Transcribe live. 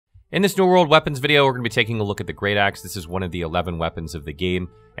In this New World Weapons video, we're going to be taking a look at the greataxe. This is one of the 11 weapons of the game,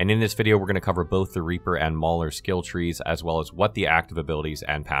 and in this video, we're going to cover both the Reaper and Mauler skill trees, as well as what the active abilities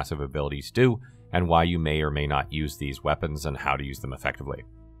and passive abilities do, and why you may or may not use these weapons and how to use them effectively.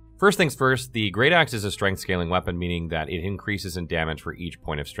 First things first, the greataxe is a strength scaling weapon, meaning that it increases in damage for each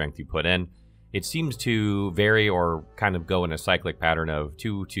point of strength you put in. It seems to vary or kind of go in a cyclic pattern of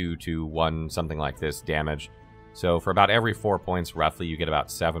 2, 2, 2, 1, something like this damage. So for about every 4 points, roughly, you get about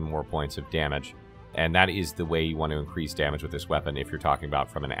 7 more points of damage. And that is the way you want to increase damage with this weapon if you're talking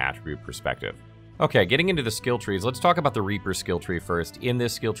about from an attribute perspective. Okay, getting into the skill trees, let's talk about the Reaper skill tree first. In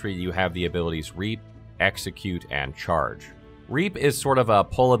this skill tree, you have the abilities Reap, Execute, and Charge. Reap is sort of a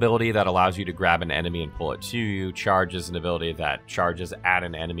pull ability that allows you to grab an enemy and pull it to you. Charge is an ability that charges at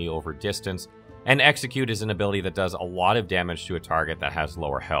an enemy over distance. And Execute is an ability that does a lot of damage to a target that has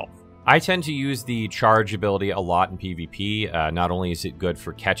lower health. I tend to use the charge ability a lot in PvP. Not only is it good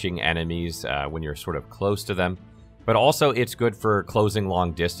for catching enemies when you're sort of close to them, but also it's good for closing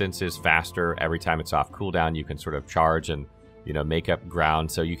long distances faster. Every time it's off cooldown, you can sort of charge and, make up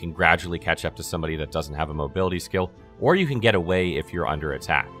ground, so you can gradually catch up to somebody that doesn't have a mobility skill, or you can get away if you're under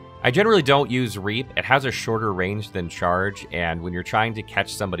attack. I generally don't use Reap. It has a shorter range than Charge, and when you're trying to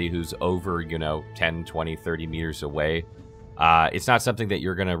catch somebody who's over, 10, 20, 30 meters away, it's not something that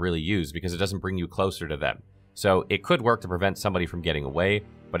you're going to really use because it doesn't bring you closer to them. So it could work to prevent somebody from getting away,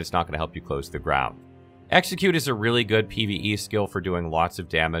 but it's not going to help you close the ground. Execute is a really good PvE skill for doing lots of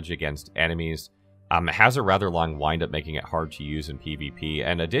damage against enemies. It has a rather long windup, making it hard to use in PvP.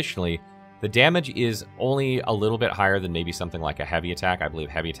 And additionally, the damage is only a little bit higher than maybe something like a heavy attack. I believe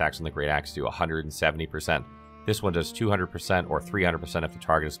heavy attacks on the greataxe do 170%. This one does 200% or 300% if the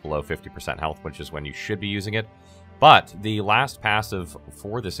target is below 50% health, which is when you should be using it. But the last passive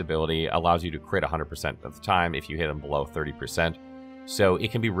for this ability allows you to crit 100% of the time if you hit them below 30%. So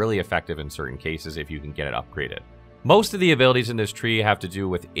it can be really effective in certain cases if you can get it upgraded. Most of the abilities in this tree have to do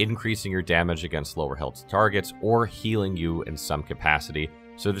with increasing your damage against lower health targets or healing you in some capacity.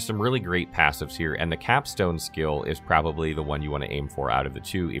 So there's some really great passives here, and the capstone skill is probably the one you want to aim for out of the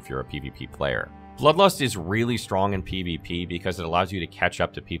two if you're a PvP player. Bloodlust is really strong in PvP because it allows you to catch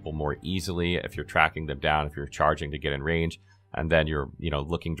up to people more easily if you're tracking them down, if you're charging to get in range, and then you're,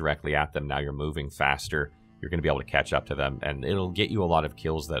 looking directly at them. Now you're moving faster. You're going to be able to catch up to them, and it'll get you a lot of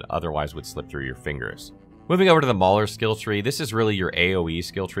kills that otherwise would slip through your fingers. Moving over to the Mauler skill tree, this is really your AoE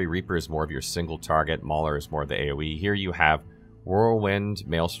skill tree. Reaper is more of your single target. Mauler is more of the AoE. Here you have Whirlwind,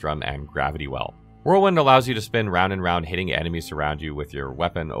 Maelstrom, and Gravity Well. Whirlwind allows you to spin round and round, hitting enemies around you with your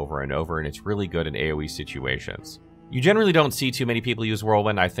weapon over and over, and it's really good in AoE situations. You generally don't see too many people use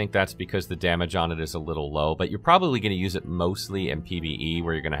Whirlwind. I think that's because the damage on it is a little low, but you're probably going to use it mostly in PvE,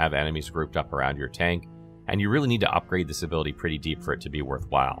 where you're going to have enemies grouped up around your tank, and you really need to upgrade this ability pretty deep for it to be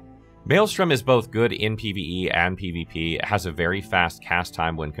worthwhile. Maelstrom is both good in PvE and PvP. It has a very fast cast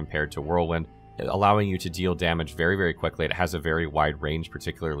time when compared to Whirlwind, allowing you to deal damage very, very quickly. It has a very wide range,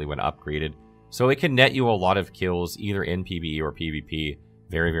 particularly when upgraded. So it can net you a lot of kills either in PvE or PvP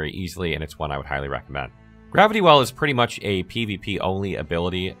very, very easily, and it's one I would highly recommend. Gravity Well is pretty much a PvP-only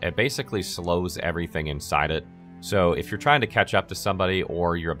ability. It basically slows everything inside it. So if you're trying to catch up to somebody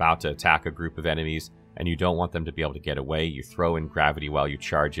or you're about to attack a group of enemies and you don't want them to be able to get away, you throw in Gravity Well, you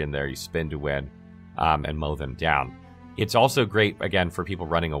charge in there, you spin to win, and mow them down. It's also great, again, for people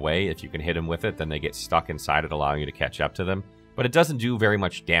running away. If you can hit them with it, then they get stuck inside it, allowing you to catch up to them. But it doesn't do very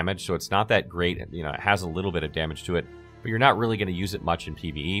much damage, so it's not that great. It has a little bit of damage to it, but you're not really going to use it much in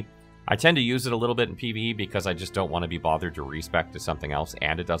PvE. I tend to use it a little bit in PvE because I just don't want to be bothered to respec to something else,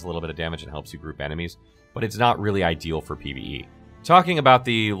 and it does a little bit of damage and helps you group enemies, but it's not really ideal for PvE. Talking about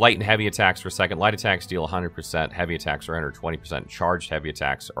the light and heavy attacks for a second, light attacks deal 100%, heavy attacks are 120%, charged heavy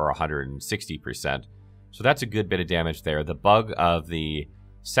attacks are 160%. So that's a good bit of damage there. The bug of the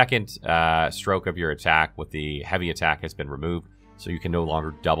second stroke of your attack with the heavy attack has been removed, so you can no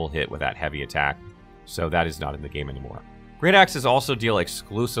longer double hit with that heavy attack. So that is not in the game anymore. Greataxes also deal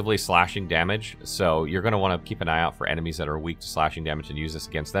exclusively slashing damage, so you're going to want to keep an eye out for enemies that are weak to slashing damage and use this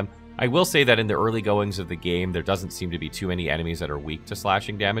against them. I will say that in the early goings of the game, there doesn't seem to be too many enemies that are weak to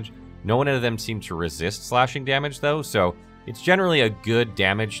slashing damage. No one of them seems to resist slashing damage, though, so it's generally a good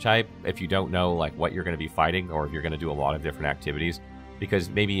damage type if you don't know what you're going to be fighting, or if you're going to do a lot of different activities, because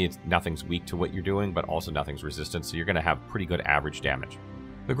maybe nothing's weak to what you're doing, but also nothing's resistant, so you're going to have pretty good average damage.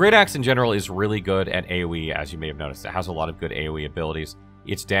 The greataxe in general is really good at AoE, as you may have noticed. It has a lot of good AoE abilities.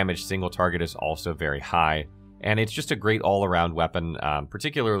 Its damage single target is also very high, and it's just a great all-around weapon,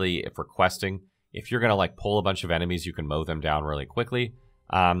 particularly for questing. If you're going to pull a bunch of enemies, you can mow them down really quickly.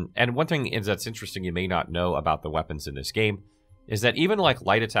 And one thing that's interesting you may not know about the weapons in this game is that even like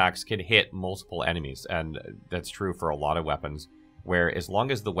light attacks can hit multiple enemies, and that's true for a lot of weapons, where as long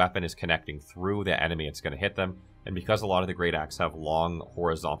as the weapon is connecting through the enemy, it's going to hit them. And because a lot of the great axe have long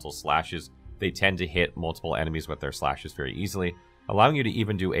horizontal slashes, they tend to hit multiple enemies with their slashes very easily, allowing you to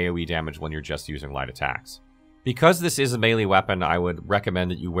even do AoE damage when you're just using light attacks. Because this is a melee weapon, I would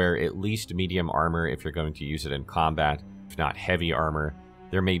recommend that you wear at least medium armor if you're going to use it in combat, if not heavy armor.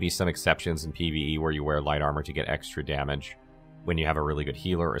 There may be some exceptions in PvE where you wear light armor to get extra damage when you have a really good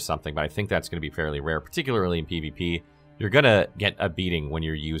healer or something, but I think that's going to be fairly rare, particularly in PvP. You're going to get a beating when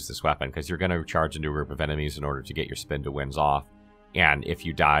you use this weapon, because you're going to charge into a group of enemies in order to get your spin to wins off. And if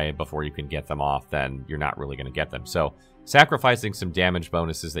you die before you can get them off, then you're not really going to get them. So sacrificing some damage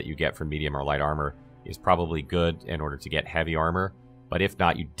bonuses that you get from medium or light armor is probably good in order to get heavy armor. But if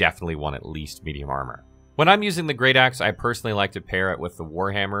not, you definitely want at least medium armor. When I'm using the great axe, I personally like to pair it with the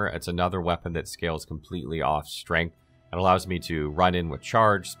warhammer. It's another weapon that scales completely off strength. It allows me to run in with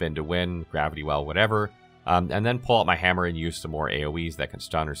charge, spin to win, gravity well, whatever. And then pull out my hammer and use some more AoEs that can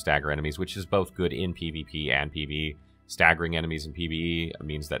stun or stagger enemies, which is both good in PvP and PvE. Staggering enemies in PvE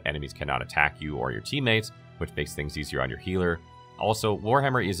means that enemies cannot attack you or your teammates, which makes things easier on your healer. Also,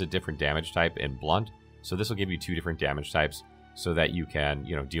 Warhammer is a different damage type in Blunt, so this will give you 2 different damage types so that you can,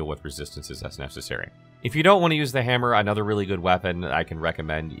 deal with resistances as necessary. If you don't want to use the hammer, another really good weapon I can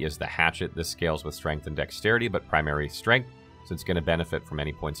recommend is the hatchet. This scales with strength and dexterity, but primary strength, so it's going to benefit from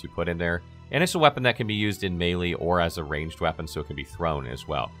any points you put in there. And it's a weapon that can be used in melee or as a ranged weapon, so it can be thrown as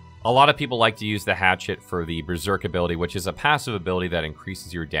well. A lot of people like to use the hatchet for the Berserk ability, which is a passive ability that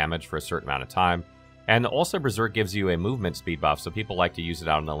increases your damage for a certain amount of time. And also Berserk gives you a movement speed buff, so people like to use it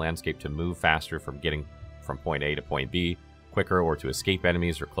out in the landscape to move faster from getting from point A to point B quicker, or to escape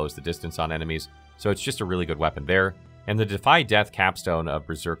enemies or close the distance on enemies. So it's just a really good weapon there. And the Defy Death capstone of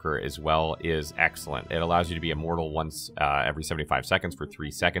Berserker as well is excellent. It allows you to be immortal once every 75 seconds for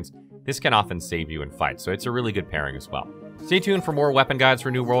 3 seconds. This can often save you in fights, so it's a really good pairing as well. Stay tuned for more weapon guides for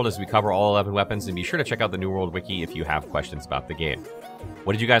New World as we cover all 11 weapons, and be sure to check out the New World Wiki if you have questions about the game.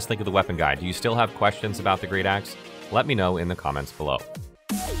 What did you guys think of the weapon guide? Do you still have questions about the Great Axe? Let me know in the comments below.